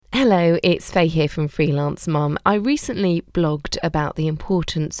Hello, it's Faye here from Freelance Mum. I recently blogged about the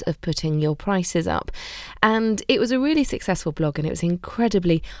importance of putting your prices up, and it was a really successful blog, and it was an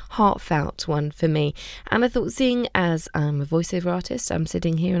incredibly heartfelt one for me. And I thought, seeing as I'm a voiceover artist, I'm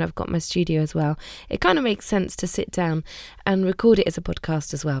sitting here and I've got my studio as well, it kind of makes sense to sit down and record it as a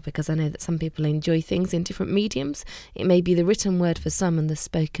podcast as well, because I know that some people enjoy things in different mediums. It may be the written word for some and the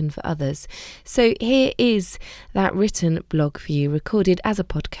spoken for others. So here is that written blog for you, recorded as a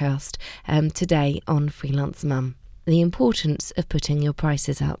podcast today on Freelance Mum. The importance of putting your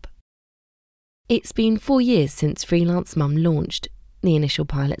prices up. It's been 4 years since Freelance Mum launched. The initial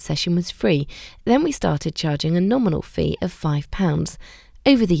pilot session was free. Then we started charging a nominal fee of £5.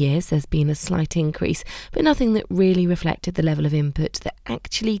 Over the years, there's been a slight increase, but nothing that really reflected the level of input that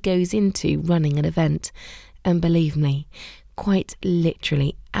actually goes into running an event. And believe me, quite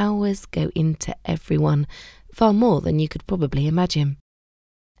literally, hours go into every one, far more than you could probably imagine.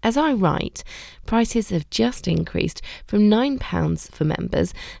 As I write, prices have just increased from £9 for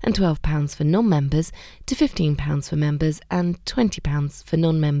members and £12 for non-members to £15 for members and £20 for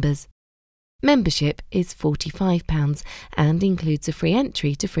non-members. Membership is £45 and includes a free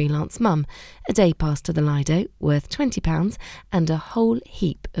entry to Freelance Mum, a day pass to the Lido worth £20 and a whole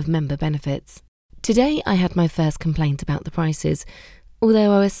heap of member benefits. Today I had my first complaint about the prices.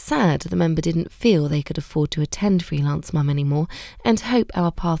 Although I was sad the member didn't feel they could afford to attend Freelance Mum anymore and hope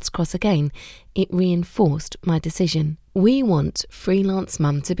our paths cross again, it reinforced my decision. We want Freelance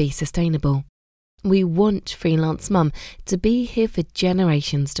Mum to be sustainable. We want Freelance Mum to be here for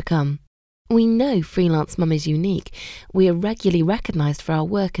generations to come. We know Freelance Mum is unique. We are regularly recognised for our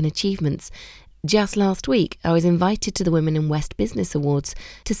work and achievements. Just last week, I was invited to the Women in West Business Awards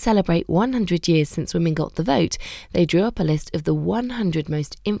to celebrate 100 years since women got the vote. They drew up a list of the 100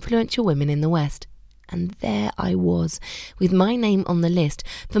 most influential women in the West. And there I was, with my name on the list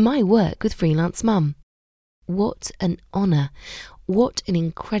for my work with Freelance Mum. What an honour. What an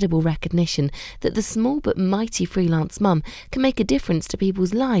incredible recognition that the small but mighty Freelance Mum can make a difference to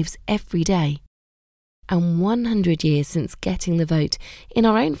people's lives every day. And 100 years since getting the vote, in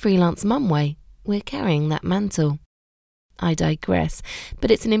our own Freelance Mum way, we're carrying that mantle. I digress,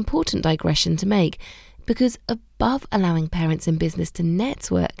 but it's an important digression to make, because above allowing parents in business to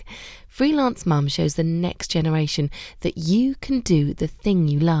network, Freelance Mum shows the next generation that you can do the thing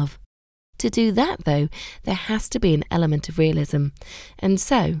you love. To do that, though, there has to be an element of realism. And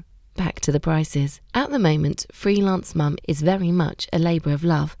so, back to the prices. At the moment, Freelance Mum is very much a labour of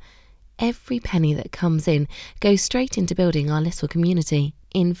love. Every penny that comes in goes straight into building our little community.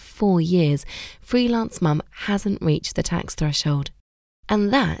 In 4 years, Freelance Mum hasn't reached the tax threshold.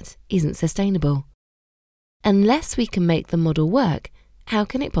 And that isn't sustainable. Unless we can make the model work, how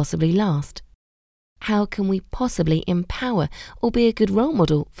can it possibly last? How can we possibly empower or be a good role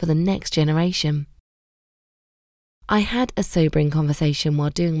model for the next generation? I had a sobering conversation while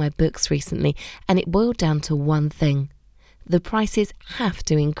doing my books recently, and it boiled down to one thing. The prices have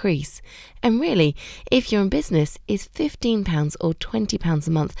to increase. And really, if you're in business, is £15 or £20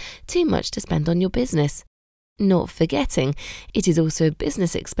 a month too much to spend on your business? Not forgetting, it is also a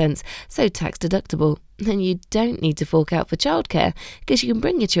business expense, so tax deductible, and you don't need to fork out for childcare because you can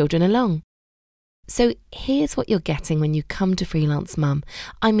bring your children along. So here's what you're getting when you come to Freelance Mum.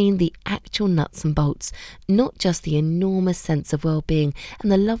 I mean the actual nuts and bolts, not just the enormous sense of well-being and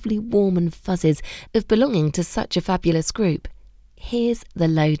the lovely warm and fuzzies of belonging to such a fabulous group. Here's the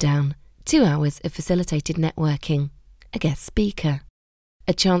lowdown. 2 hours of facilitated networking, a guest speaker,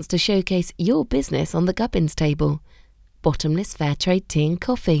 a chance to showcase your business on the Gubbins table, bottomless fair trade tea and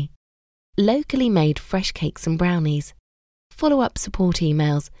coffee, locally made fresh cakes and brownies, follow-up support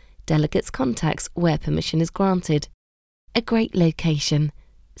emails, delegates' contacts where permission is granted, a great location,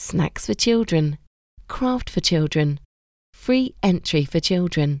 snacks for children, craft for children, free entry for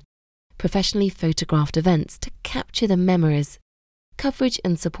children, professionally photographed events to capture the memories, coverage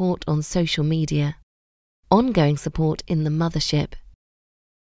and support on social media, ongoing support in the mothership.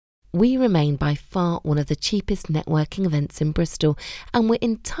 We remain by far one of the cheapest networking events in Bristol, and we're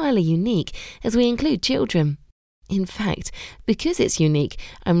entirely unique as we include children. In fact, because it's unique,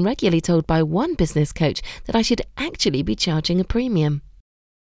 I'm regularly told by one business coach that I should actually be charging a premium.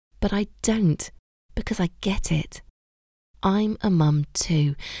 But I don't, because I get it. I'm a mum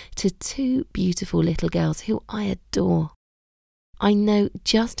too, to 2 beautiful little girls who I adore. I know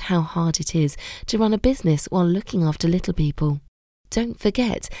just how hard it is to run a business while looking after little people. Don't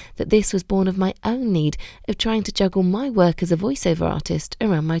forget that this was born of my own need of trying to juggle my work as a voiceover artist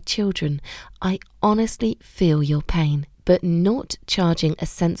around my children. I honestly feel your pain, but not charging a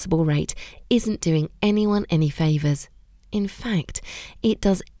sensible rate isn't doing anyone any favours. In fact, it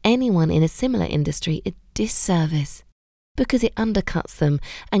does anyone in a similar industry a disservice because it undercuts them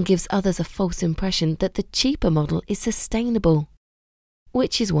and gives others a false impression that the cheaper model is sustainable.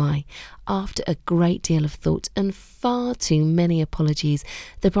 Which is why, after a great deal of thought and far too many apologies,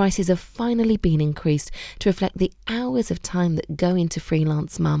 the prices have finally been increased to reflect the hours of time that go into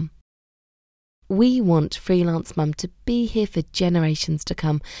Freelance Mum. We want Freelance Mum to be here for generations to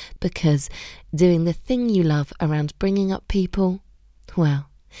come because doing the thing you love around bringing up people, well,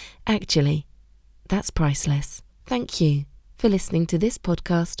 actually, that's priceless. Thank you for listening to this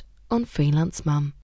podcast on Freelance Mum.